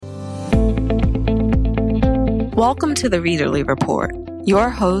Welcome to the Readerly Report. Your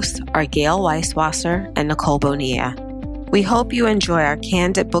hosts are Gail Weisswasser and Nicole Bonilla. We hope you enjoy our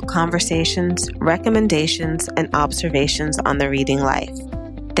candid book conversations, recommendations, and observations on the reading life.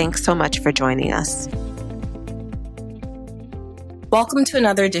 Thanks so much for joining us. Welcome to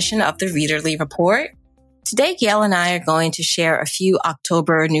another edition of the Readerly Report. Today, Gail and I are going to share a few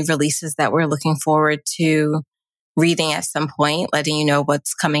October new releases that we're looking forward to reading at some point, letting you know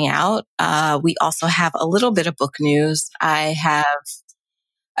what's coming out. We also have a little bit of book news. I have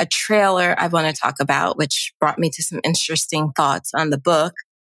a trailer I want to talk about, which brought me to some interesting thoughts on the book.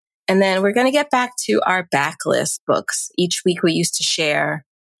 And then we're going to get back to our backlist books. Each week we used to share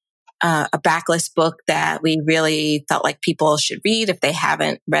a backlist book that we really felt like people should read if they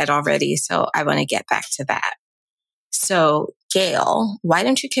haven't read already. So I want to get back to that. So Gail, why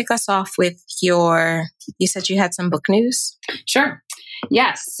don't you kick us off with you said you had some book news? Sure.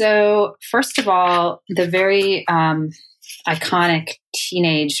 Yes. So first of all, the very iconic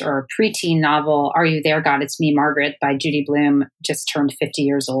teenage or preteen novel, Are You There, God? It's Me, Margaret by Judy Blume just turned 50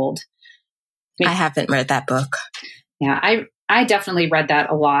 years old. I haven't read that book. Yeah, I definitely read that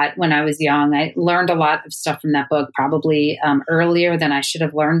a lot when I was young. I learned a lot of stuff from that book, probably earlier than I should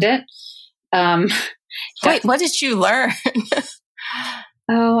have learned it. Wait, what did you learn?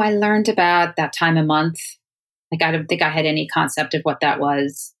 Oh, I learned about that time a month. Like, I don't think I had any concept of what that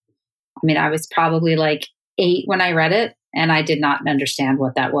was. I mean, I was probably like 8 when I read it, and I did not understand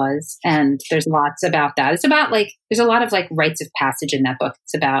what that was. And there's lots about that. It's about there's a lot of rites of passage in that book.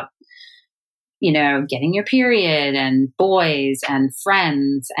 It's about, getting your period and boys and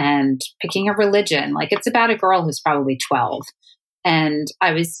friends and picking a religion. It's about a girl who's probably 12. And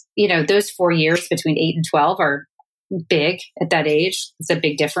I was, those 4 years between 8 and 12 are big at that age. It's a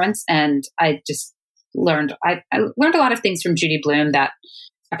big difference. And I just learned, I learned a lot of things from Judy Blume that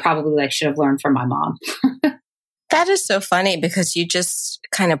I probably should have learned from my mom. That is so funny because you just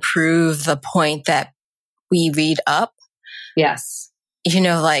kind of prove the point that we read up. Yes.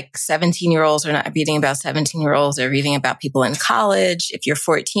 17-year-olds are not reading about 17-year-olds. They're reading about people in college. If you're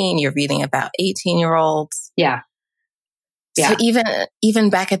 14, you're reading about 18-year-olds. Yeah. So even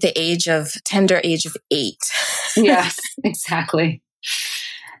back at the tender age of 8. Yes, exactly.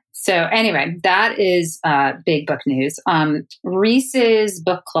 So anyway, that is big book news. Reese's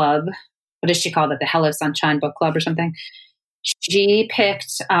book club, what does she call it? The Hell of Sunshine book club or something? She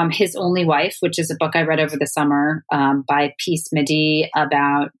picked His Only Wife, which is a book I read over the summer by Peace Madi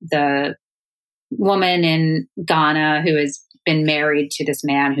about the woman in Ghana who has been married to this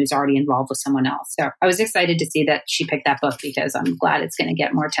man who's already involved with someone else. So I was excited to see that she picked that book because I'm glad it's going to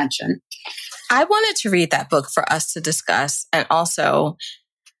get more attention. I wanted to read that book for us to discuss. And also,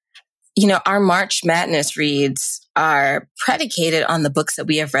 our March Madness reads are predicated on the books that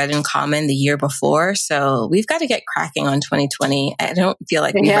we have read in common the year before. So we've got to get cracking on 2020. I don't feel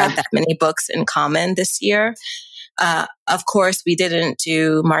like we read that many books in common this year. Of course, we didn't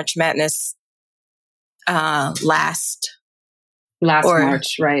do March Madness last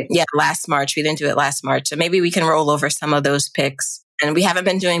March, right? Yeah, last March. We didn't do it last March. So maybe we can roll over some of those picks. And we haven't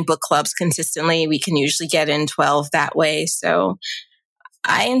been doing book clubs consistently. We can usually get in 12 that way. So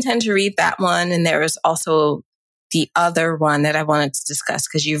I intend to read that one. And there was also the other one that I wanted to discuss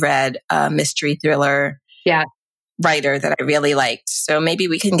because you read a mystery thriller writer that I really liked. So maybe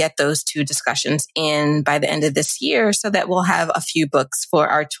we can get those 2 discussions in by the end of this year so that we'll have a few books for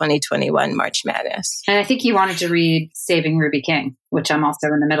our 2021 March Madness. And I think you wanted to read Saving Ruby King, which I'm also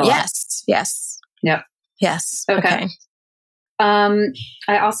in the middle of. Yes. Yep. Yes. Okay.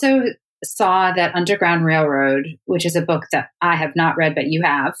 I also saw that Underground Railroad, which is a book that I have not read, but you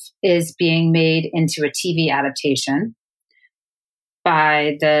have, is being made into a TV adaptation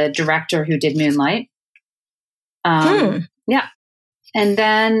by the director who did Moonlight. Yeah. And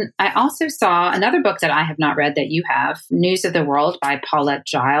then I also saw another book that I have not read that you have, News of the World by Paulette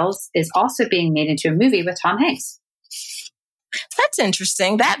Giles, is also being made into a movie with Tom Hanks. That's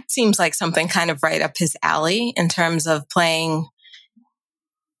interesting. That seems like something kind of right up his alley in terms of playing.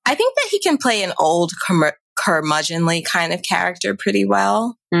 I think that he can play an old curmudgeonly kind of character pretty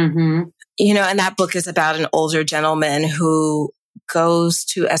well. Mm-hmm. And that book is about an older gentleman who goes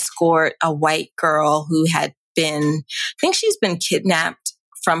to escort a white girl who had she's been kidnapped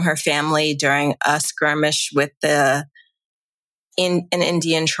from her family during a skirmish with an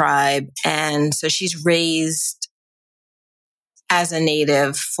Indian tribe. And so she's raised as a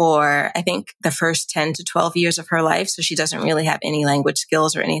native for, I think, the first 10 to 12 years of her life. So she doesn't really have any language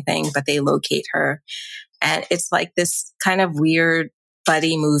skills or anything, but they locate her. And it's like this kind of weird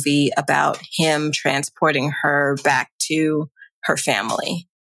buddy movie about him transporting her back to her family.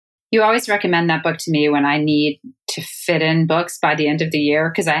 You always recommend that book to me when I need to fit in books by the end of the year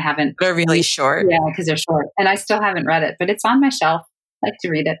because I haven't. They're really short. Yeah, because they're short. And I still haven't read it, but it's on my shelf. I like to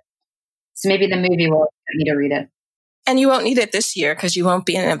read it. So maybe the movie will get me to read it. And you won't need it this year because you won't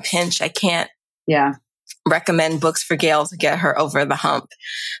be in a pinch. I can't recommend books for Gail to get her over the hump.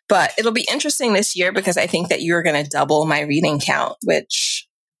 But it'll be interesting this year because I think that you're going to double my reading count, which...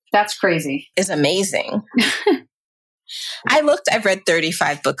 That's crazy. Is amazing. I've read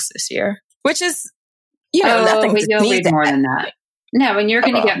 35 books this year, which is, nothing. But you'll read more than that. No, and you're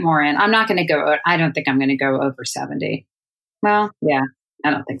going to get more in. I'm not going to go, I don't think I'm going to go over 70. Well, yeah, I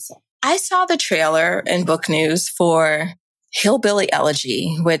don't think so. I saw the trailer in Book News for Hillbilly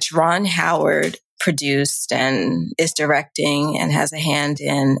Elegy, which Ron Howard produced and is directing and has a hand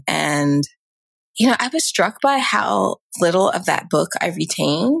in. And, I was struck by how little of that book I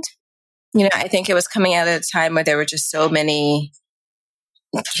retained. I think it was coming out at a time where there were just so many,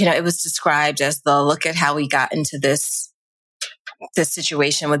 it was described as the look at how we got into this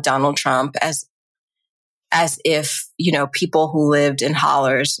situation with Donald Trump as if, people who lived in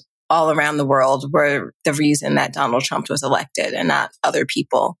hollers all around the world were the reason that Donald Trump was elected and not other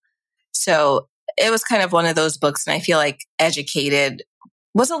people. So it was kind of one of those books. And I feel like Educated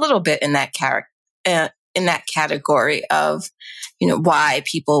was a little bit in that category of, why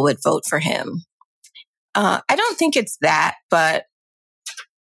people would vote for him. I don't think it's that, but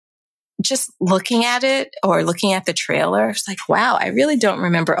just looking at it or looking at the trailer, it's like, wow, I really don't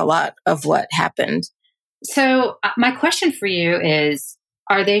remember a lot of what happened. So my question for you is,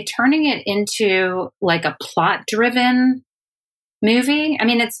 are they turning it into like a plot-driven movie? I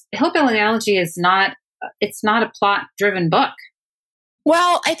mean, Hillbilly Elegy it's not a plot-driven book.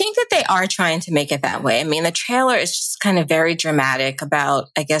 Well, I think that they are trying to make it that way. I mean, the trailer is just kind of very dramatic about,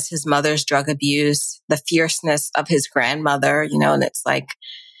 I guess, his mother's drug abuse, the fierceness of his grandmother, and it's like,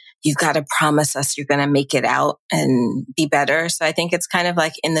 you've got to promise us you're going to make it out and be better. So I think it's kind of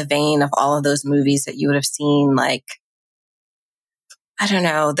like in the vein of all of those movies that you would have seen, like, I don't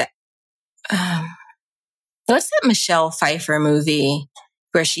know, what's that Michelle Pfeiffer movie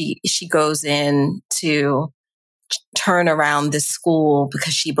where she goes in to turn around this school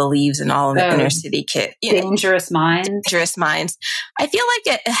because she believes in all of the inner city kids. Dangerous Minds. Dangerous Minds. I feel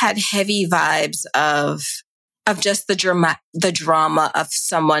like it had heavy vibes of just the drama of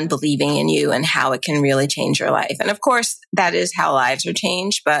someone believing in you and how it can really change your life. And of course, that is how lives are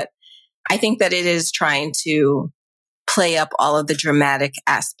changed. But I think that it is trying to play up all of the dramatic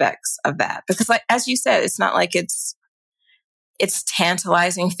aspects of that. Because like, as you said, it's not like it's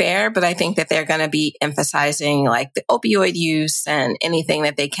tantalizing fare, but I think that they're going to be emphasizing like the opioid use and anything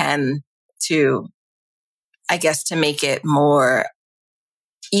that they can to, I guess, to make it more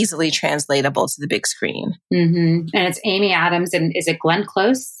easily translatable to the big screen. Mm-hmm. And it's Amy Adams and is it Glenn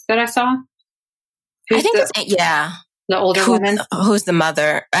Close that I saw? I think it's the older woman who's the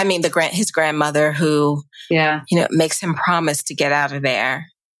mother. I mean, his grandmother who, makes him promise to get out of there.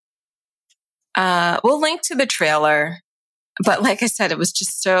 We'll link to the trailer. But like I said, it was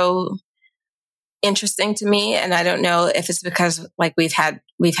just so interesting to me. And I don't know if it's because like we've had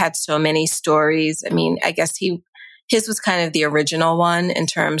so many stories. I mean, I guess his was kind of the original one in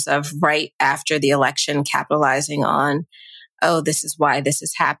terms of right after the election capitalizing on, oh, this is why this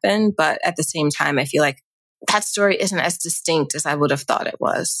has happened. But at the same time, I feel like that story isn't as distinct as I would have thought it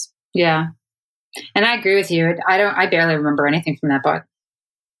was. Yeah. And I agree with you. I barely remember anything from that book.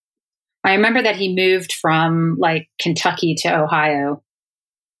 I remember that he moved from like Kentucky to Ohio.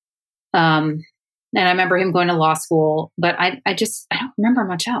 And I remember him going to law school, but I don't remember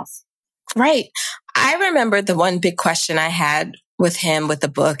much else. Right. I remember the one big question I had with him with the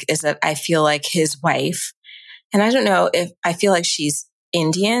book is that I feel like his wife, and I don't know if I feel like she's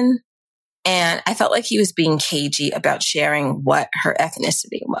Indian, and I felt like he was being cagey about sharing what her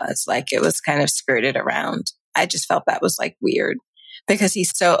ethnicity was. Like it was kind of skirted around. I just felt that was like weird. Because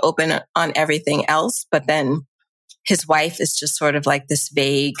he's so open on everything else. But then his wife is just sort of like this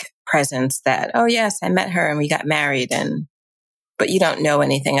vague presence that, oh, yes, I met her and we got married. But you don't know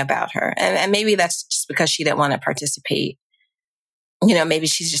anything about her. And maybe that's just because she didn't want to participate. Maybe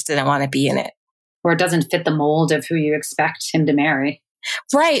she just didn't want to be in it. Or it doesn't fit the mold of who you expect him to marry.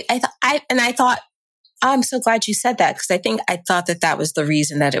 Right. I thought, I'm so glad you said that because I thought that was the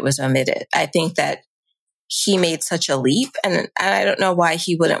reason that it was omitted. I think that he made such a leap. And I don't know why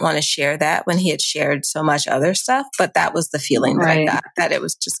he wouldn't want to share that when he had shared so much other stuff. But that was the feeling that I got, that it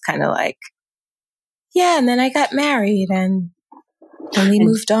was just kind of like, yeah. And then I got married and we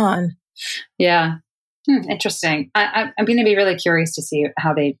moved on. Yeah. Interesting. I'm going to be really curious to see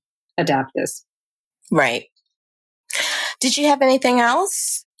how they adapt this. Right. Did you have anything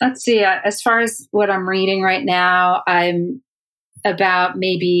else? let's see. As far as what I'm reading right now, I'm about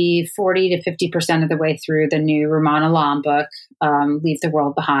maybe 40 to 50% of the way through the new Ramana Lam book, Leave the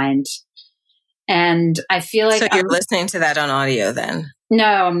World Behind. And I feel like So you're listening to that on audio then? No,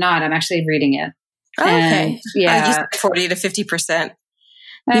 I'm not. I'm actually reading it. Oh, okay. And, yeah. You said 40 to 50%.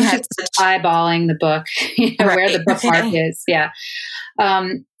 I'm just eyeballing the book, where the bookmark is. Yeah.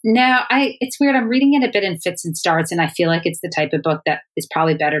 No, it's weird. I'm reading it a bit in fits and starts, and I feel like it's the type of book that is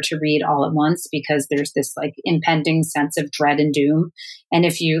probably better to read all at once because there's this like impending sense of dread and doom. And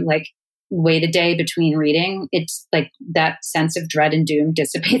if you like wait a day between reading, it's like that sense of dread and doom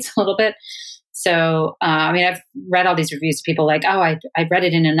dissipates a little bit. So, I've read all these reviews of people like, oh, I read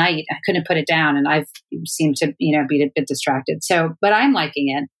it in a night. I couldn't put it down. And I've seemed to, be a bit distracted. So, but I'm liking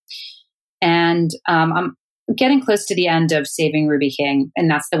it. And I'm getting close to the end of Saving Ruby King.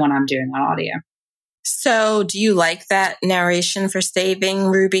 And that's the one I'm doing on audio. So do you like that narration for Saving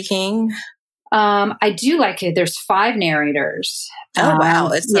Ruby King? I do like it. There's 5 narrators. Oh, wow.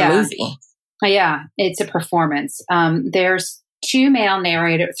 It's a movie. Yeah, it's a performance. There's 3 male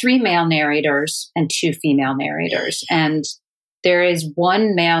narrators and 2 female narrators. And there is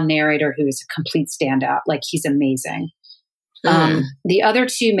one male narrator who is a complete standout. Like he's amazing. The other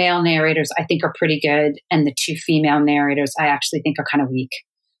 2 male narrators I think are pretty good. And the 2 female narrators I actually think are kind of weak.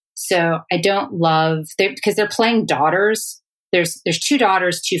 So I don't love because they're playing daughters. There's 2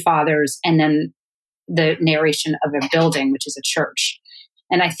 daughters, 2 fathers, and then the narration of a building, which is a church.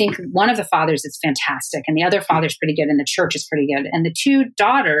 And I think one of the fathers is fantastic and the other father's pretty good and the church is pretty good. And the 2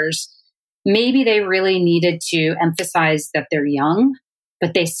 daughters, maybe they really needed to emphasize that they're young,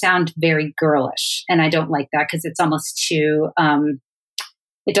 but they sound very girlish. And I don't like that because it's almost too,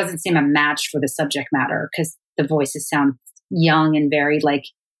 it doesn't seem a match for the subject matter because the voices sound young and very like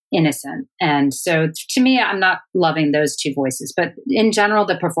innocent. And so to me, I'm not loving those 2 voices, but in general,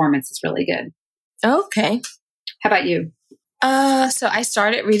 the performance is really good. Okay. How about you? So I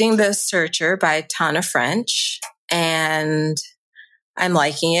started reading The Searcher by Tana French, and I'm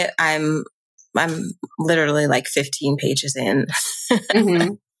liking it. I'm literally like 15 pages in.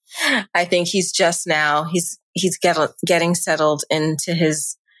 Mm-hmm. I think he's just now he's getting settled into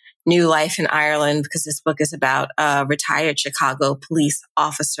his new life in Ireland because this book is about a retired Chicago police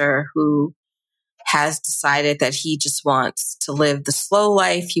officer who has decided that he just wants to live the slow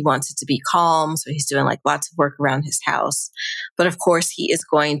life. He wants it to be calm. So he's doing like lots of work around his house. But of course, he is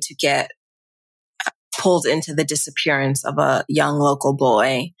going to get pulled into the disappearance of a young local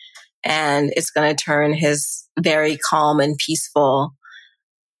boy. And it's going to turn his very calm and peaceful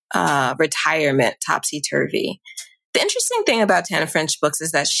retirement topsy-turvy. The interesting thing about Tana French books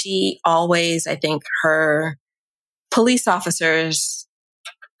is that she always, I think, her police officers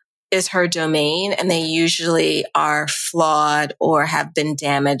is her domain, and they usually are flawed or have been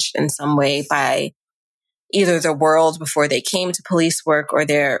damaged in some way by either the world before they came to police work or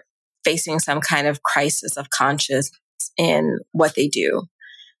they're facing some kind of crisis of conscience in what they do.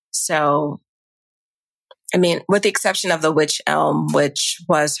 So, with the exception of The Witch Elm, which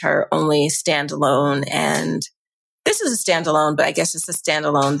was her only standalone, and this is a standalone, but I guess it's a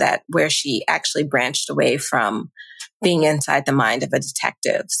standalone where she actually branched away from being inside the mind of a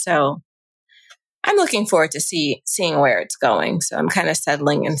detective. So I'm looking forward to seeing where it's going. So I'm kind of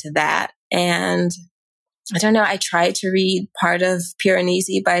settling into that. And I don't know, I tried to read part of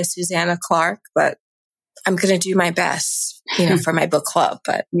Piranesi by Susanna Clarke, but I'm going to do my best, for my book club.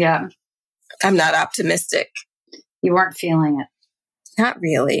 But yeah, I'm not optimistic. You weren't feeling it? Not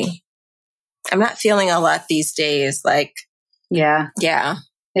really. I'm not feeling a lot these days. Yeah.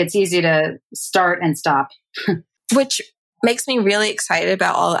 It's easy to start and stop. Which makes me really excited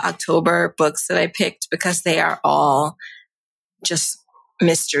about all the October books that I picked because they are all just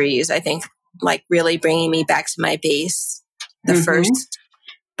mysteries. I think really bringing me back to my base. The first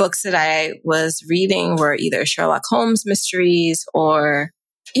books that I was reading were either Sherlock Holmes mysteries or,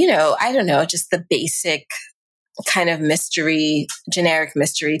 I don't know, just the basic kind of generic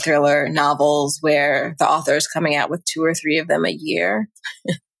mystery thriller novels where the author is coming out with 2 or 3 of them a year.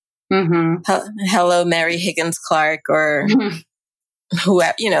 Hello, Mary Higgins Clark, or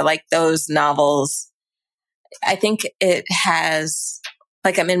whoever, those novels. I think it has,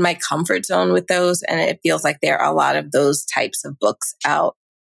 I'm in my comfort zone with those, and it feels like there are a lot of those types of books out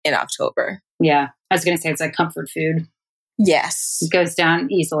in October. Yeah, I was going to say it's like comfort food. Yes. It goes down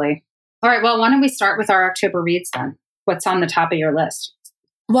easily. All right, well, why don't we start with our October reads then? What's on the top of your list?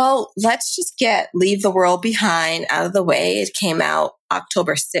 Well, let's just get Leave the World Behind out of the way. It came out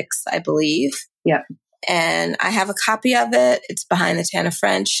October 6th, I believe. Yep. And I have a copy of it. It's behind the Tana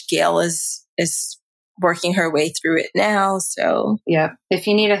French. Gail is working her way through it now. So yeah, if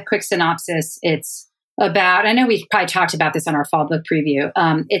you need a quick synopsis, it's about, I know we probably talked about this on our fall book preview.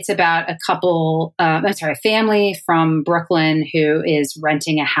 It's about a family from Brooklyn who is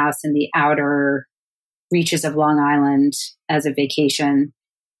renting a house in the outer reaches of Long Island as a vacation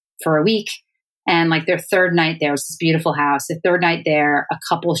for a week. And like their third night there, was this beautiful house. The third night there, a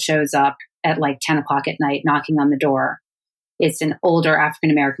couple shows up at like 10 o'clock at night, knocking on the door. It's an older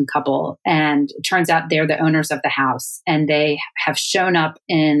African-American couple. And it turns out they're the owners of the house. And they have shown up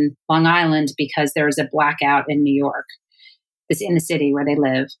in Long Island because there's a blackout in New York. It's in the city where they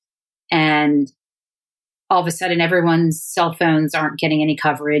live. And all of a sudden, everyone's cell phones aren't getting any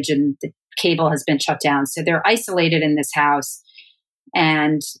coverage and the cable has been shut down. So they're isolated in this house.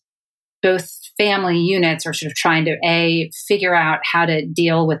 And both family units are sort of trying to figure out how to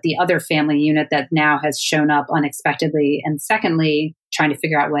deal with the other family unit that now has shown up unexpectedly. And secondly, trying to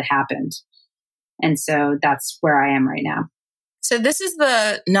figure out what happened. And so that's where I am right now. So this is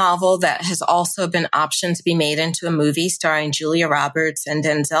the novel that has also been optioned to be made into a movie starring Julia Roberts and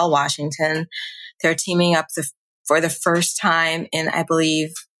Denzel Washington. They're teaming up for the first time in, I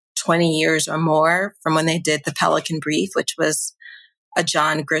believe, 20 years or more from when they did The Pelican Brief, which was a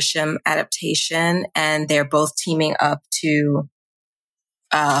John Grisham adaptation, and they're both teaming up to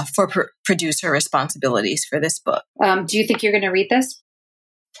for producer responsibilities for this book. Do you think you're going to read this?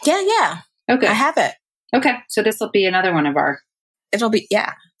 Yeah. Okay. I have it. Okay. So this will be another one of our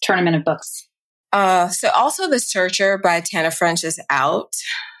tournament of books. So also The Searcher by Tana French is out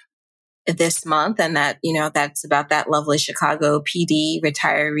this month, and that's about that lovely Chicago PD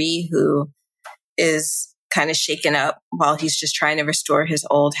retiree who is kind of shaken up while he's just trying to restore his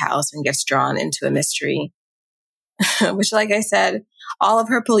old house and gets drawn into a mystery, which, like I said, all of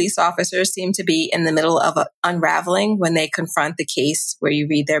her police officers seem to be in the middle of unraveling when they confront the case where you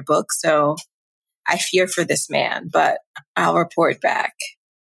read their book. So I fear for this man, but I'll report back.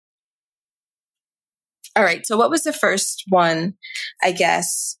 All right. So what was the first one? I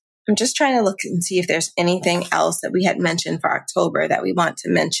guess I'm just trying to look and see if there's anything else that we had mentioned for October that we want to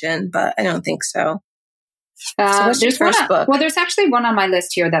mention, but I don't think so. So what's your first book? Well, there's actually one on my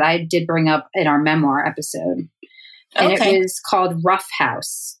list here that I did bring up in our memoir episode. And It was called Rough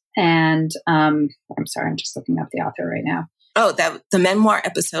House. And I'm sorry, I'm just looking up the author right now. Oh, the memoir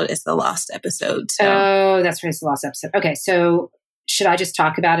episode is the lost episode. So. Oh, that's right. It's the lost episode. Okay. So should I just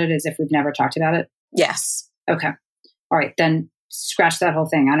talk about it as if we've never talked about it? Yes. Okay. All right. Then scratch that whole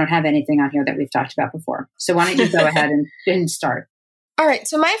thing. I don't have anything on here that we've talked about before. So why don't you go ahead and start? All right.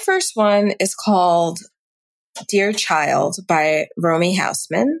 So my first one is called Dear Child by Romy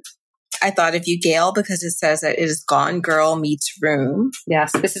Hausman. I thought of you, Gail, because it says that it is Gone Girl meets Room.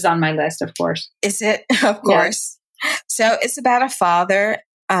 Yes, this is on my list, of course. Is it? Of course. Yes. So it's about a father.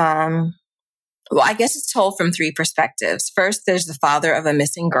 Well, I guess it's told from three perspectives. First, there's the father of a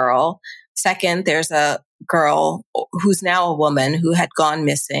missing girl. Second, there's a girl who's now a woman who had gone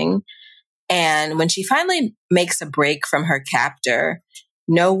missing. And when she finally makes a break from her captor,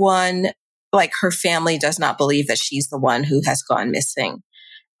 no one, like her family, does not believe that she's the one who has gone missing.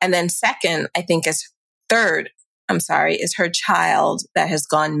 And then second, I think is her child that has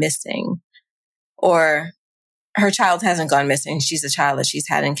gone missing. Or her child hasn't gone missing. She's a child that she's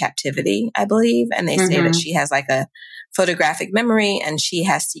had in captivity, I believe. And they say that she has like a photographic memory and she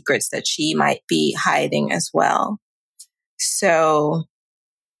has secrets that she might be hiding as well. So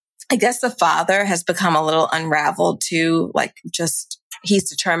I guess the father has become a little unraveled too. Like just, he's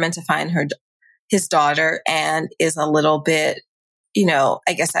determined to find his daughter and is a little bit,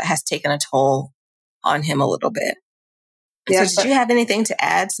 I guess that has taken a toll on him a little bit. Yeah, so did you have anything to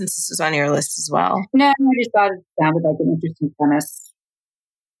add since this was on your list as well? No, I just thought it sounded like an interesting premise.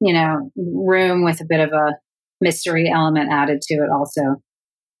 Room with a bit of a mystery element added to it also.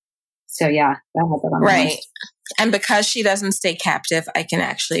 So yeah, that had that on my list. And because she doesn't stay captive, I can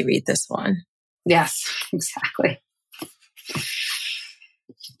actually read this one. Yes, exactly.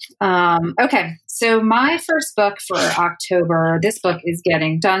 Okay, so my first book for October, this book is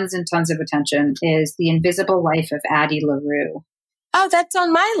getting tons and tons of attention, is The Invisible Life of Addie LaRue. Oh, that's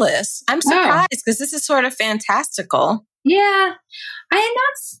on my list. I'm surprised because this is sort of fantastical. Yeah.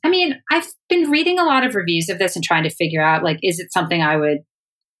 I've been reading a lot of reviews of this and trying to figure out, like, is it something I would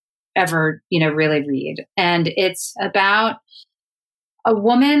ever, really read? And it's about a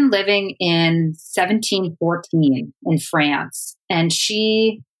woman living in 1714 in France, and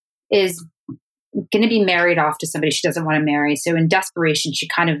she is going to be married off to somebody she doesn't want to marry. So in desperation, she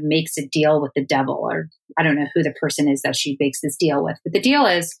kind of makes a deal with the devil, or I don't know who the person is that she makes this deal with. But the deal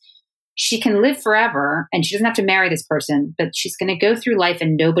is she can live forever and she doesn't have to marry this person, but she's going to go through life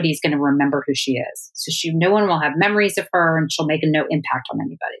and nobody's going to remember who she is. So no one will have memories of her and she'll make no impact on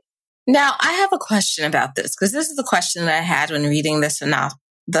anybody. Now, I have a question about this because this is the question that I had when reading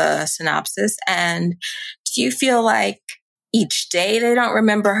the synopsis. And do you feel like each day they don't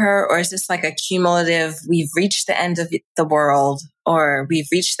remember her, or is this like a cumulative, we've reached the end of the world, or we've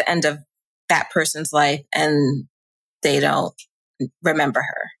reached the end of that person's life and they don't remember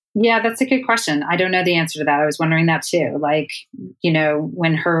her? Yeah, that's a good question. I don't know the answer to that. I was wondering that too. Like,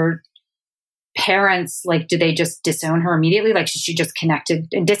 when her parents, like, do they just disown her immediately? Like, is she just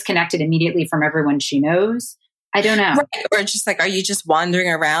disconnected immediately from everyone she knows? I don't know. Right. Or just like, are you just wandering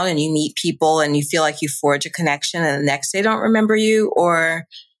around and you meet people and you feel like you forge a connection and the next day don't remember you? Or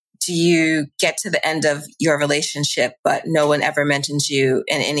do you get to the end of your relationship, but no one ever mentions you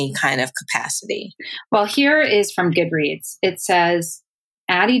in any kind of capacity? Well, here is from Goodreads. It says,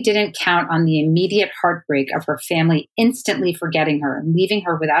 Addie didn't count on the immediate heartbreak of her family instantly forgetting her and leaving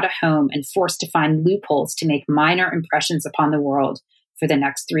her without a home and forced to find loopholes to make minor impressions upon the world for the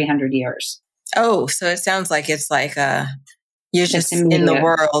next 300 years. Oh, so it sounds like it's like you're just in the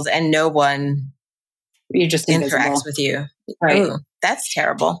world and no one interacts with you. Right. Ooh, that's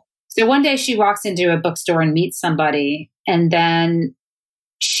terrible. So one day she walks into a bookstore and meets somebody, and then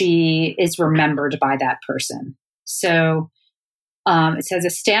she is remembered by that person. So it says a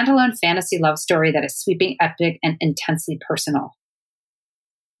standalone fantasy love story that is sweeping, epic, and intensely personal.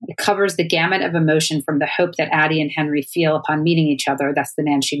 It covers the gamut of emotion from the hope that Addie and Henry feel upon meeting each other, that's the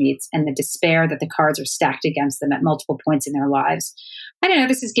man she meets, and the despair that the cards are stacked against them at multiple points in their lives. I don't know,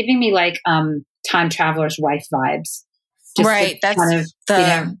 this is giving me like Time Traveler's Wife vibes. Right, that's kind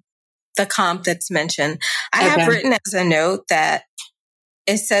of the comp that's mentioned. I have written as a note that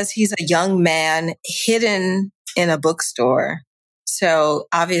it says he's a young man hidden in a bookstore. So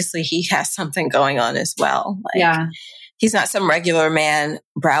obviously he has something going on as well. Like, he's not some regular man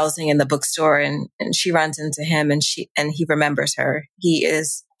browsing in the bookstore and she runs into him and he remembers her. He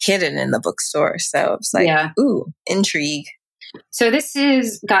is hidden in the bookstore. So it's like, ooh, intrigue. So this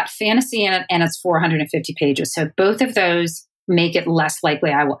is got fantasy in it and it's 450 pages. So both of those make it less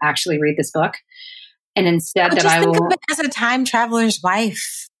likely I will actually read this book. And instead that I will... think of it as a time traveler's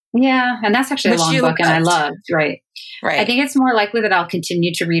wife. Yeah, and that's actually a long book and I loved, right. I think it's more likely that I'll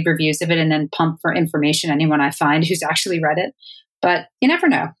continue to read reviews of it and then pump for information anyone I find who's actually read it. But you never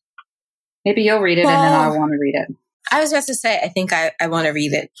know. Maybe you'll read it and then I'll want to read it. I was about to say, I think I want to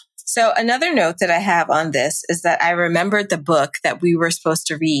read it. So another note that I have on this is that I remembered the book that we were supposed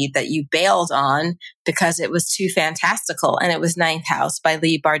to read that you bailed on because it was too fantastical. And it was Ninth House by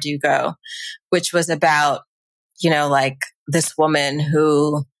Leigh Bardugo, which was about, like this woman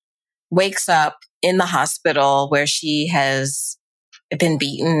who wakes up in the hospital where she has been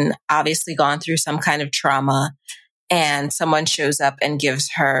beaten, obviously gone through some kind of trauma, and someone shows up and gives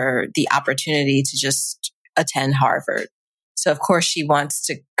her the opportunity to just attend Harvard. So of course she wants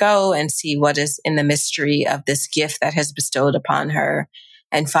to go and see what is in the mystery of this gift that has bestowed upon her,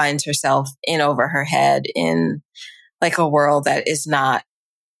 and finds herself in over her head in like a world that is not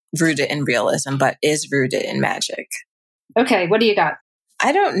rooted in realism, but is rooted in magic. Okay. What do you got?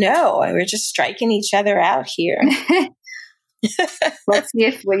 I don't know. We're just striking each other out here. Let's see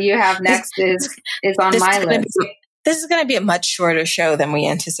if what you have next is on my list. This is going to be a much shorter show than we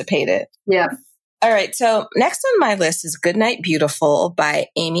anticipated. Yeah. All right. So next on my list is Goodnight Beautiful by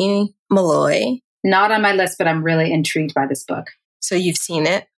Amy Malloy. Not on my list, but I'm really intrigued by this book. So you've seen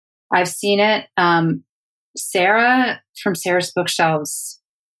it? I've seen it. Sarah from Sarah's Bookshelves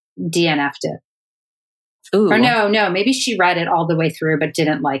DNF'd it. Ooh. Or no, maybe she read it all the way through but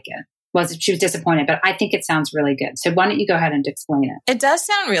didn't like it. She was disappointed, but I think it sounds really good. So why don't you go ahead and explain it? It does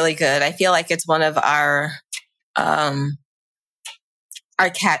sound really good. I feel like it's one of our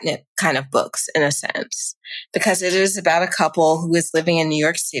catnip kind of books in a sense, because it is about a couple who is living in New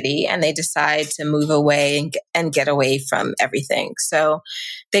York City and they decide to move away and get away from everything. So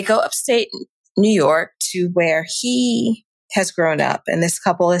they go upstate New York to where he has grown up, and this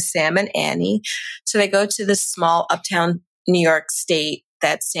couple is Sam and Annie. So they go to this small uptown New York state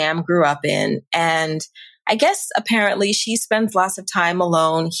that Sam grew up in. And I guess apparently she spends lots of time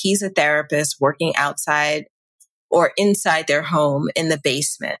alone. He's a therapist working outside or inside their home in the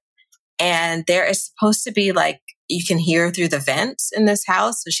basement. And there is supposed to be like, you can hear through the vents in this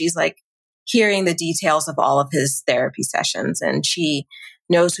house. So she's like hearing the details of all of his therapy sessions. And she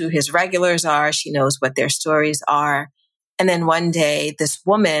knows who his regulars are. She knows what their stories are. And then one day, this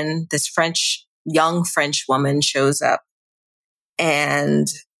woman, this young French woman shows up and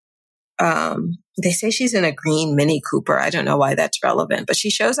They say she's in a green Mini Cooper. I don't know why that's relevant, but she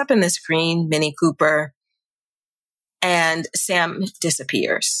shows up in this green Mini Cooper and Sam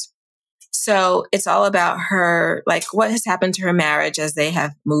disappears. So it's all about her, like what has happened to her marriage as they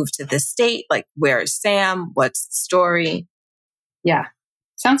have moved to this state. Like, where is Sam? What's the story? Yeah.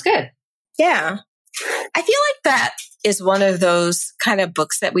 Sounds good. Yeah. I feel like that is one of those kind of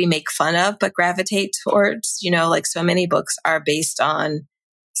books that we make fun of, but gravitate towards, like so many books are based on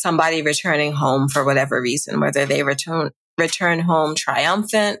somebody returning home for whatever reason, whether they return home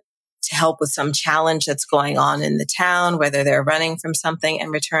triumphant to help with some challenge that's going on in the town, whether they're running from something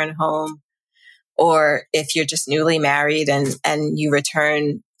and return home, or if you're just newly married and you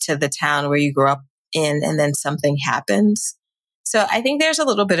return to the town where you grew up in and then something happens. So I think there's a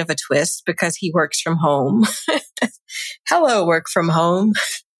little bit of a twist because he works from home. Hello, work from home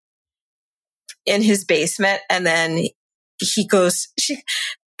in his basement. And then he goes,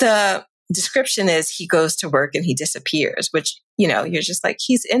 the description is he goes to work and he disappears, which, you're just like,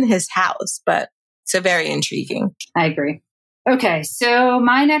 he's in his house, but so very intriguing. I agree. Okay. So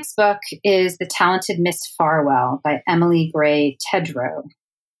my next book is The Talented Miss Farwell by Emily Gray Tedrow.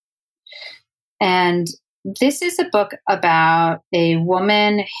 And this is a book about a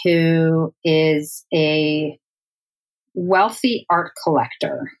woman who is a wealthy art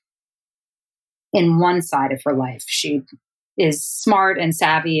collector in one side of her life. She is smart and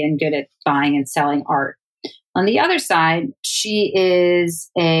savvy and good at buying and selling art. On the other side, she is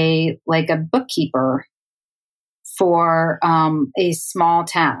a bookkeeper for a small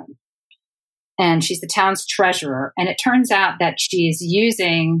town. And she's the town's treasurer. And it turns out that she's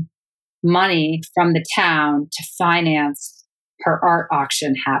using money from the town to finance her art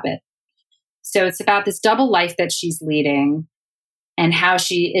auction habit. So it's about this double life that she's leading and how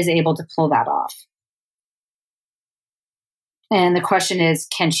she is able to pull that off. And the question is,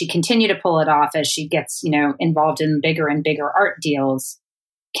 can she continue to pull it off as she gets, involved in bigger and bigger art deals?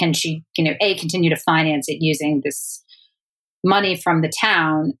 Can she, continue to finance it using this money from the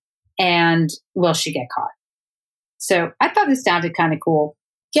town, and will she get caught? So I thought this sounded kind of cool.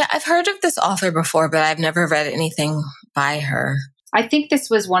 Yeah, I've heard of this author before, but I've never read anything by her. I think this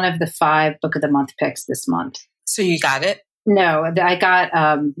was one of the 5 Book of the Month picks this month. So you got it? No, I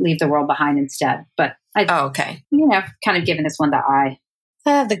got Leave the World Behind instead. But okay. Kind of giving this one the eye.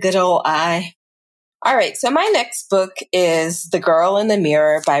 The good old eye. All right. So my next book is The Girl in the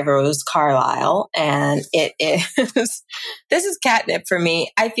Mirror by Rose Carlyle. And it is, this is catnip for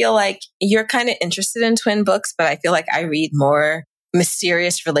me. I feel like you're kind of interested in twin books, but I feel like I read more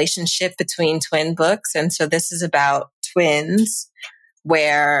mysterious relationship between twin books. And so this is about twins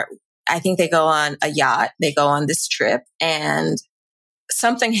where I think they go on a yacht, they go on this trip and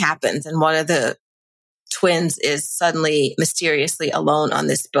something happens. And one of the twins is suddenly mysteriously alone on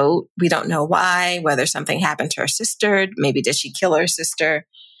this boat. We don't know why, whether something happened to her sister. Maybe did she kill her sister,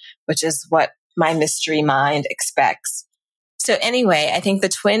 which is what my mystery mind expects. So anyway, I think the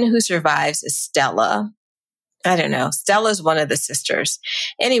twin who survives is Stella. I don't know. Stella's one of the sisters.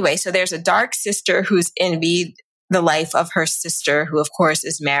 Anyway, so there's a dark sister who's envied the life of her sister, who of course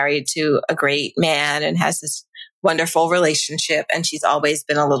is married to a great man and has this wonderful relationship. And she's always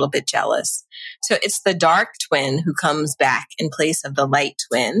been a little bit jealous. So it's the dark twin who comes back in place of the light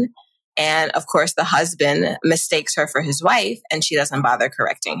twin. And of course, the husband mistakes her for his wife and she doesn't bother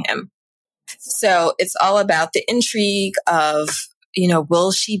correcting him. So it's all about the intrigue of,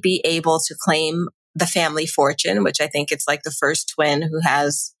 will she be able to claim the family fortune, which I think it's like the first twin who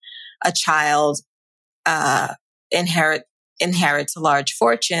has a child, inherits a large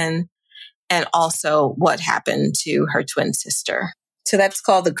fortune, and also what happened to her twin sister. So that's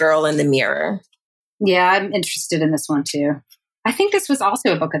called The Girl in the Mirror. Yeah, I'm interested in this one too. I think this was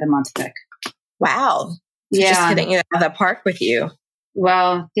also a Book of the Month pick. Wow. Yeah. Just hitting it out of the park with you.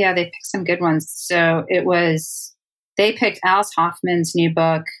 Well, yeah, they picked some good ones. So they picked Alice Hoffman's new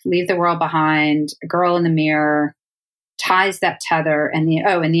book, Leave the World Behind, A Girl in the Mirror, Ties That Tether, and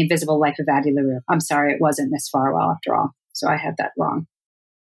the Invisible Life of Addie LaRue. I'm sorry, it wasn't Miss Farwell after all. So I had that wrong.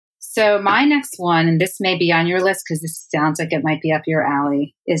 So my next one, and this may be on your list because this sounds like it might be up your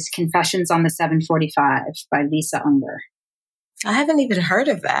alley, is Confessions on the 745 by Lisa Unger. I haven't even heard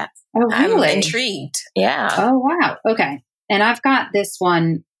of that. Oh, really? I'm intrigued. Yeah. Oh, wow. Okay. And I've got this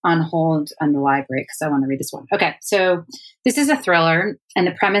one on hold on the library because I want to read this one. Okay. So this is a thriller. And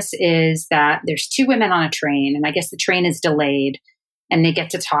the premise is that there's 2 women on a train. And I guess the train is delayed and they get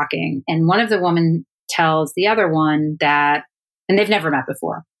to talking. And one of the women tells the other one that, and they've never met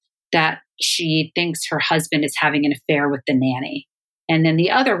before, that she thinks her husband is having an affair with the nanny. And then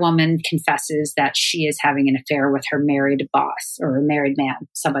the other woman confesses that she is having an affair with her married boss or a married man,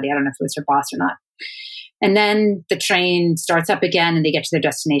 somebody. I don't know if it was her boss or not. And then the train starts up again and they get to their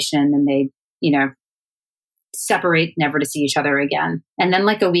destination and they, separate, never to see each other again. And then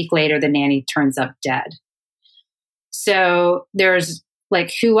like a week later, the nanny turns up dead. So there's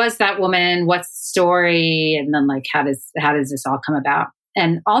like, who was that woman? What's the story? And then like, how does this all come about?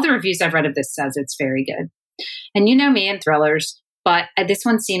 And all the reviews I've read of this says it's very good. And you know me and thrillers, but this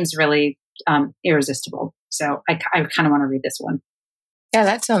one seems really irresistible. So I kind of want to read this one. Yeah,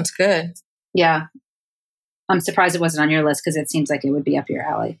 that sounds good. Yeah. I'm surprised it wasn't on your list because it seems like it would be up your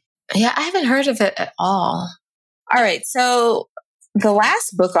alley. Yeah, I haven't heard of it at all. All right. So the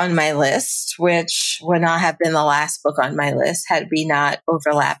last book on my list, which would not have been the last book on my list had we not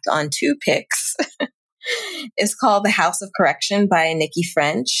overlapped on 2 picks, is called The House of Correction by Nikki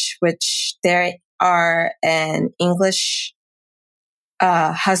French, which there are an English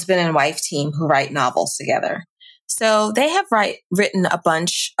husband and wife team who write novels together. So they have written a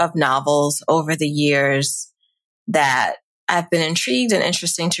bunch of novels over the years that I've been intrigued and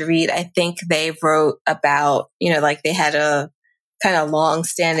interesting to read. I think they wrote about, like they had a kind of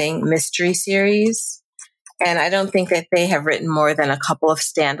long-standing mystery series. And I don't think that they have written more than a couple of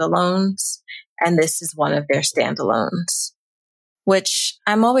standalones. And this is one of their standalones, which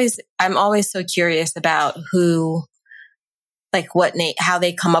I'm always so curious about who, like how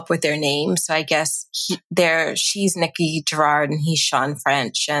they come up with their names. So I guess she's Nikki Gerard and he's Sean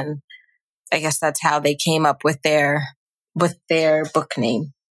French. And I guess that's how they came up with their book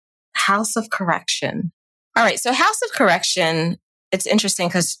name, House of Correction. All right. So House of Correction, it's interesting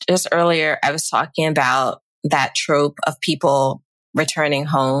because just earlier I was talking about that trope of people returning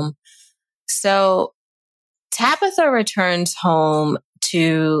home. So Tabitha returns home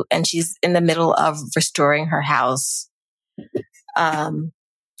and she's in the middle of restoring her house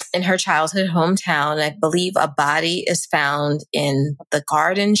in her childhood hometown. I believe a body is found in the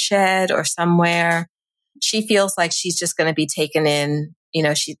garden shed or somewhere. She feels like she's just going to be taken in.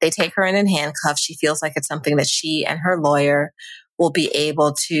 They take her in handcuffs. She feels like it's something that she and her lawyer will be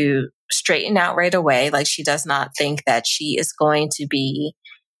able to straighten out right away. Like she does not think that she is going to be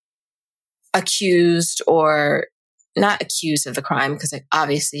accused or not accused of the crime because it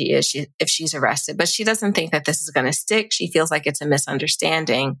obviously is if she's arrested, but she doesn't think that this is going to stick. She feels like it's a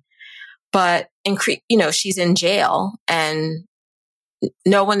misunderstanding, but she's in jail and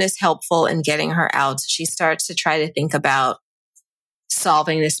no one is helpful in getting her out. She starts to try to think about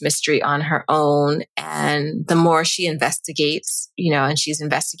solving this mystery on her own. And the more she investigates, and she's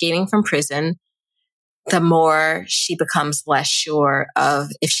investigating from prison, the more she becomes less sure of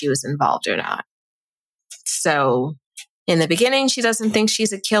if she was involved or not. So in the beginning, she doesn't think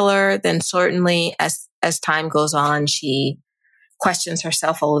she's a killer. Then certainly as time goes on, she questions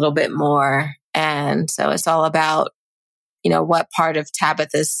herself a little bit more. And so it's all about, what part of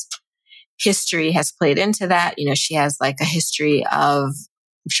Tabitha's history has played into that. She has like a history of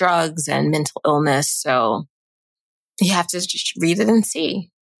drugs and mental illness. So you have to just read it and see.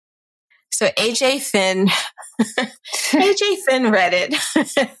 So AJ Finn read it.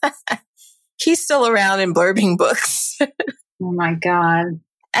 He's still around in blurbing books. Oh my God.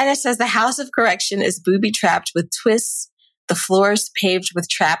 And it says the House of Correction is booby-trapped with twists, the floors paved with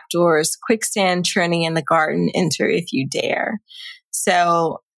trapdoors, quicksand churning in the garden, enter if you dare.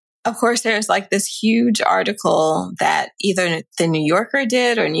 So, of course, there's like this huge article that either the New Yorker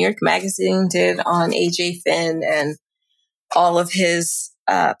did or New York Magazine did on AJ Finn and all of his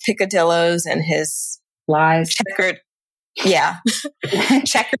picadillos and his lies. Checkered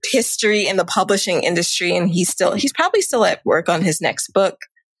history in the publishing industry. And he's probably still at work on his next book.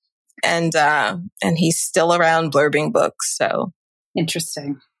 And he's still around blurbing books. So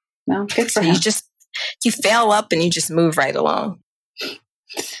interesting. Well, good for him. You fail up and you just move right along.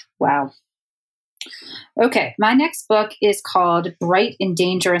 Wow. Okay. My next book is called Bright and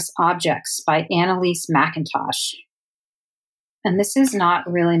Dangerous Objects by Annalise McIntosh. And this is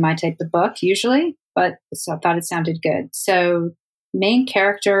not really my type of book usually, but so I thought it sounded good. So main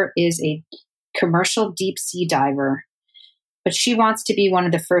character is a commercial deep sea diver, but she wants to be one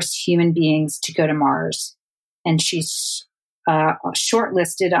of the first human beings to go to Mars. And she's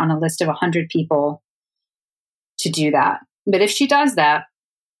shortlisted on a list of 100 people to do that. But if she does that,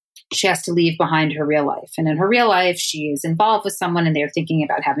 she has to leave behind her real life. And in her real life, she is involved with someone and they're thinking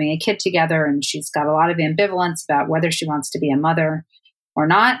about having a kid together. And she's got a lot of ambivalence about whether she wants to be a mother or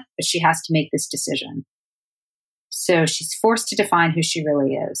not, but she has to make this decision. So she's forced to define who she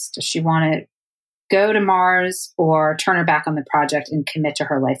really is. Does she want to go to Mars or turn her back on the project and commit to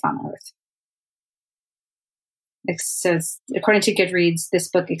her life on Earth? So, according to Goodreads, this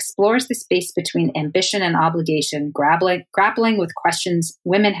book explores the space between ambition and obligation, grappling with questions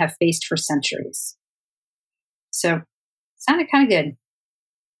women have faced for centuries. So, sounded kind of good.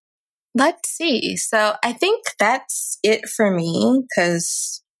 Let's see. So I think that's it for me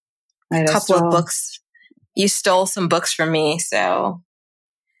because a couple of books, you stole some books from me. So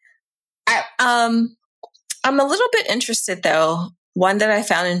I'm a little bit interested though. One that I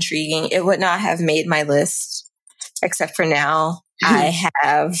found intriguing. It would not have made my list, except for now I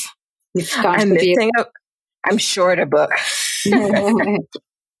have. I'm short a book.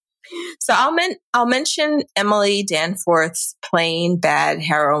 So I'll mention Emily Danforth's Plain Bad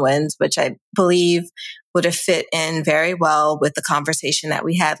Heroines, which I believe would have fit in very well with the conversation that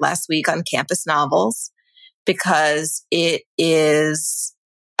we had last week on campus novels, because it is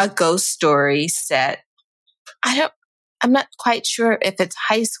a ghost story set. I'm not quite sure if it's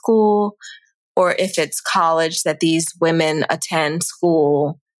high school or if it's college that these women attend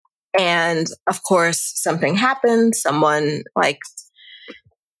school. And of course, something happens.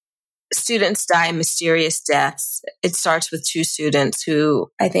 Students die mysterious deaths. It starts with two students who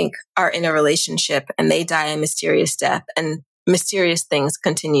I think are in a relationship and they die a mysterious death, and mysterious things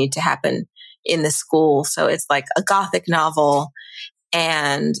continue to happen in the school. So it's like a gothic novel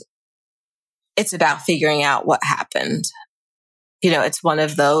and it's about figuring out what happened. It's one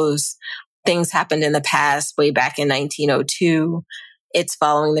of those things happened in the past way back in 1902. It's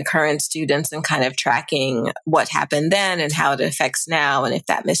following the current students and kind of tracking what happened then and how it affects now and if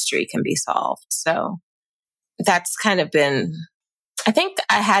that mystery can be solved. So that's kind of been, I think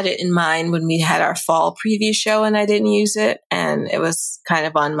I had it in mind when we had our fall preview show and I didn't use it. And it was kind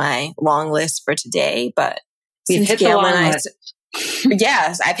of on my long list for today, but we've hit the long list.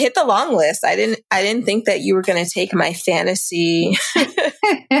 Yes, I've hit the long list. I didn't think that you were going to take my fantasy.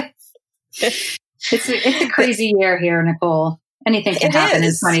 It's a crazy year here, Nicole. Anything can happen in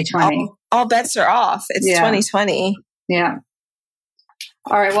 2020. All bets are off. It's 2020. Yeah.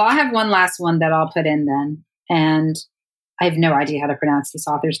 All right. Well, I have one last one that I'll put in then. And I have no idea how to pronounce this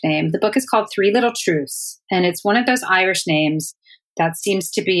author's name. The book is called Three Little Truths. And it's one of those Irish names that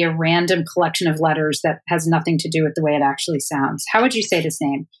seems to be a random collection of letters that has nothing to do with the way it actually sounds. How would you say this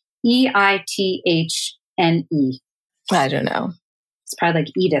name? Eithne. I don't know. It's probably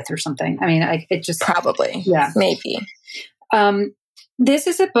like Edith or something. I mean, it just... Probably. Yeah. Maybe. This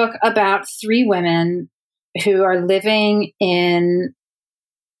is a book about three women who are living in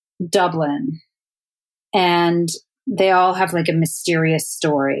Dublin, and they all have like a mysterious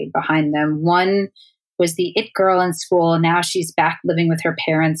story behind them. One was the it girl in school. Now she's back living with her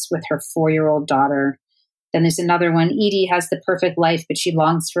parents with her 4-year-old daughter. Then there's another one. Edie has the perfect life, but she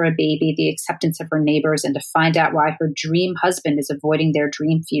longs for a baby, the acceptance of her neighbors, and to find out why her dream husband is avoiding their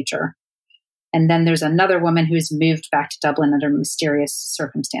dream future. And then there's another woman who's moved back to Dublin under mysterious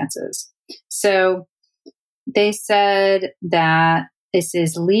circumstances. So they said that this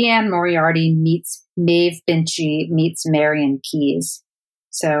is Leanne Moriarty meets Maeve Binchy meets Marion Keyes.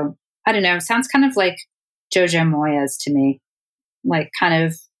 So I don't know. It sounds kind of like Jojo Moyes to me, like kind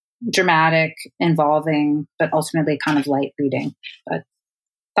of dramatic, involving, but ultimately kind of light reading. But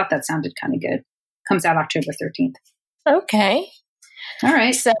thought that sounded kind of good. Comes out October 13th. Okay. All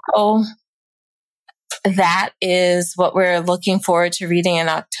right. So that is what we're looking forward to reading in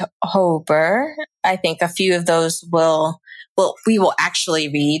October. I think a few of those we will actually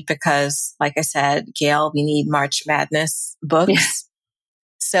read because, like I said, Gail, we need March Madness books. Yes.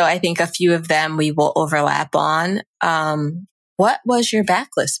 So I think a few of them we will overlap on. What was your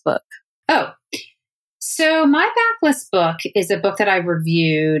backlist book? Oh, so my backlist book is a book that I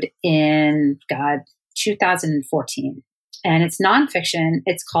reviewed in, 2014. And it's nonfiction.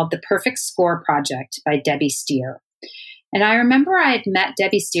 It's called The Perfect Score Project by Debbie Steer. And I remember I had met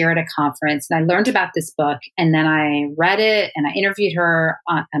Debbie Steer at a conference and I learned about this book, and then I read it and I interviewed her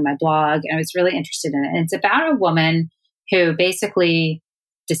on my blog, and I was really interested in it. And it's about a woman who basically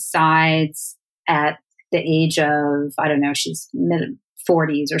decides at the age of, I don't know, she's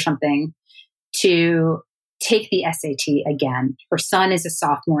mid-40s or something, to take the SAT again. Her son is a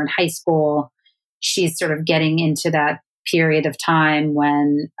sophomore in high school. She's sort of getting into that period of time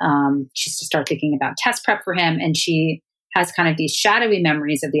when she's to start thinking about test prep for him, and she has kind of these shadowy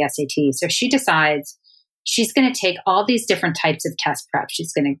memories of the SAT. So she decides she's going to take all these different types of test prep.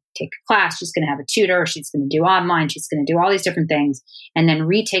 She's going to take a class, she's going to have a tutor, she's going to do online, she's going to do all these different things, and then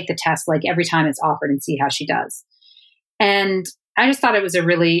retake the test like every time it's offered and see how she does. And I just thought it was a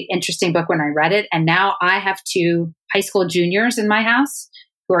really interesting book when I read it. And now I have 2 high school juniors in my house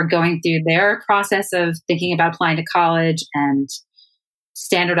who are going through their process of thinking about applying to college. And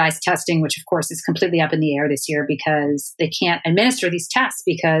standardized testing, which of course is completely up in the air this year because they can't administer these tests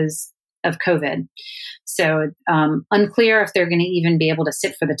because of COVID. So unclear if they're going to even be able to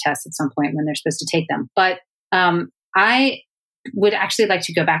sit for the test at some point when they're supposed to take them. But I would actually like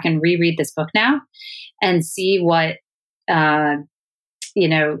to go back and reread this book now and see what,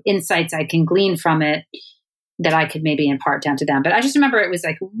 insights I can glean from it that I could maybe impart down to them. But I just remember it was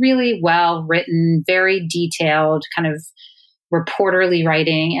like really well written, very detailed, kind of reporterly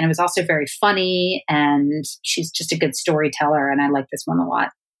writing. And it was also very funny. And she's just a good storyteller. And I like this one a lot.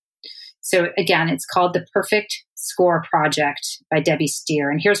 So again, it's called The Perfect Score Project by Debbie Steer.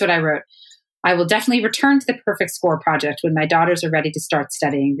 And here's what I wrote. I will definitely return to the Perfect Score Project when my daughters are ready to start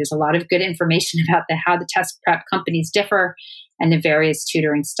studying. There's a lot of good information about how the test prep companies differ and the various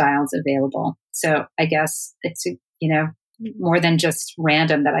tutoring styles available. So I guess it's, more than just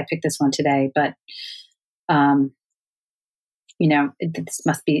random that I picked this one today, but, this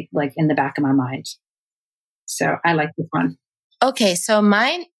must be like in the back of my mind. So I like this one. Okay. So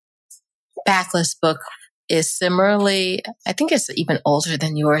my backlist book is similarly, I think it's even older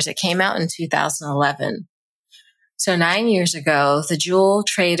than yours. It came out in 2011. So 9 years ago, The Jewel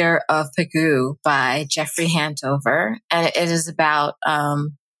Trader of Pegu by Jeffrey Hantover. And it is about,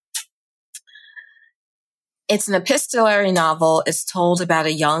 it's an epistolary novel. It's told about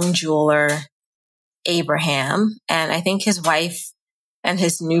a young jeweler, Abraham. And I think his wife and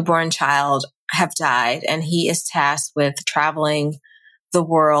his newborn child have died. And he is tasked with traveling the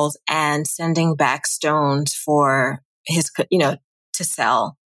world and sending back stones for his, to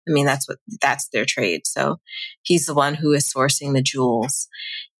sell. I mean, that's their trade. So he's the one who is sourcing the jewels.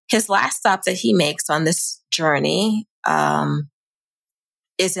 His last stop that he makes on this journey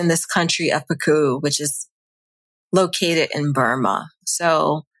is in this country of Pegu, which is located in Burma.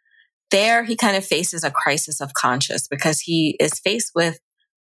 So there he kind of faces a crisis of conscience because he is faced with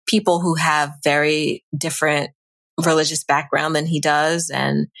people who have very different religious background than he does,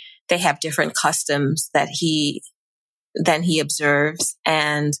 and they have different customs than he observes.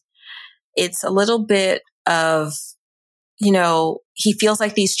 And it's a little bit of, he feels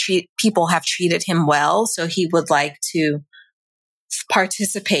like these people have treated him well. So he would like to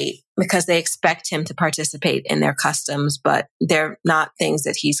participate because they expect him to participate in their customs, but they're not things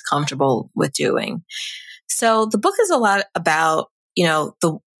that he's comfortable with doing. So the book is a lot about,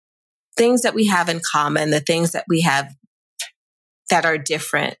 the things that we have in common, the things that we have that are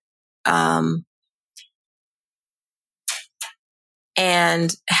different.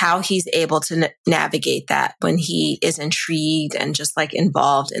 And how he's able to navigate that when he is intrigued and just like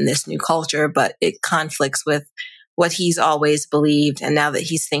involved in this new culture, but it conflicts with what he's always believed. And now that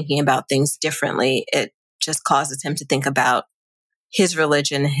he's thinking about things differently, it just causes him to think about his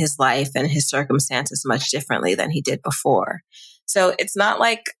religion, his life, and his circumstances much differently than he did before. So it's not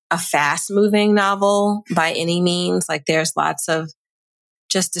like a fast moving novel by any means. Like there's lots of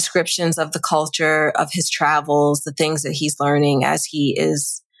just descriptions of the culture, of his travels, the things that he's learning as he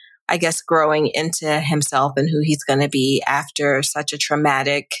is, I guess, growing into himself and who he's going to be after such a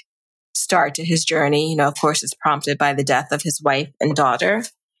traumatic start to his journey. Of course, it's prompted by the death of his wife and daughter,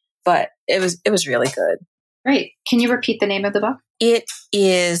 but it was really good. Great. Can you repeat the name of the book? It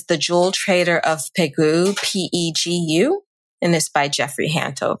is The Jewel Trader of Pegu, P-E-G-U, and it's by Jeffrey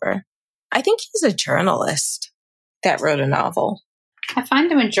Hantover. I think he's a journalist that wrote a novel. I find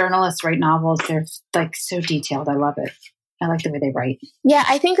that when journalists write novels, they're like so detailed. I love it. I like the way they write. Yeah,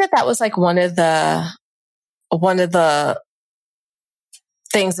 I think that was like one of the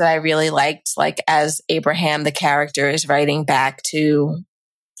things that I really liked, like as Abraham, the character, is writing back to,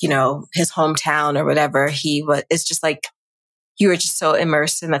 his hometown or whatever. It's just like, you were just so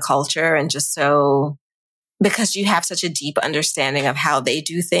immersed in the culture and just so, because you have such a deep understanding of how they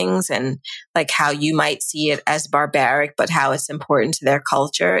do things and like how you might see it as barbaric, but how it's important to their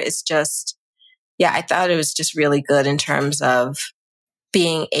culture. It's just, I thought it was just really good in terms of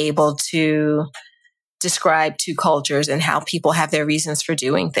being able to describe two cultures and how people have their reasons for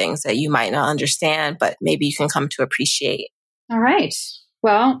doing things that you might not understand, but maybe you can come to appreciate. All right.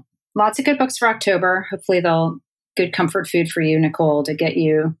 Well, lots of good books for October. Hopefully they'll good comfort food for you, Nicole, to get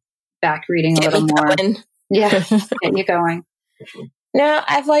you back reading a little more. Yeah, get you going. Now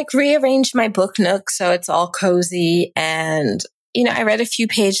I've like rearranged my book nook so it's all cozy, and I read a few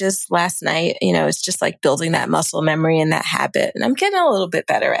pages last night. It's just like building that muscle memory and that habit, and I'm getting a little bit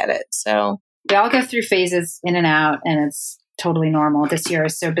better at it. So we all go through phases in and out, and it's totally normal. This year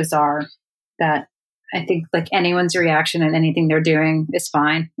is so bizarre that I think like anyone's reaction and anything they're doing is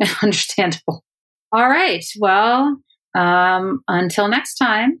fine and understandable. All right. Well, until next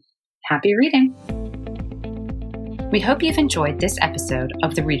time, happy reading. We hope you've enjoyed this episode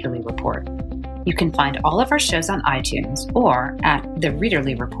of the Readerly Report. You can find all of our shows on iTunes or at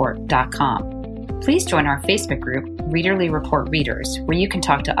thereaderlyreport.com. Please join our Facebook group, Readerly Report Readers, where you can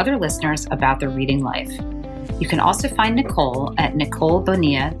talk to other listeners about their reading life. You can also find Nicole at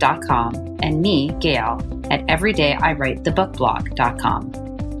NicoleBonilla.com and me, Gail, at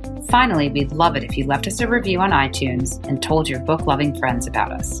EverydayIWriteTheBookBlog.com. Finally, we'd love it if you left us a review on iTunes and told your book-loving friends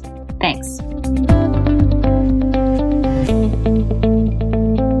about us. Thanks.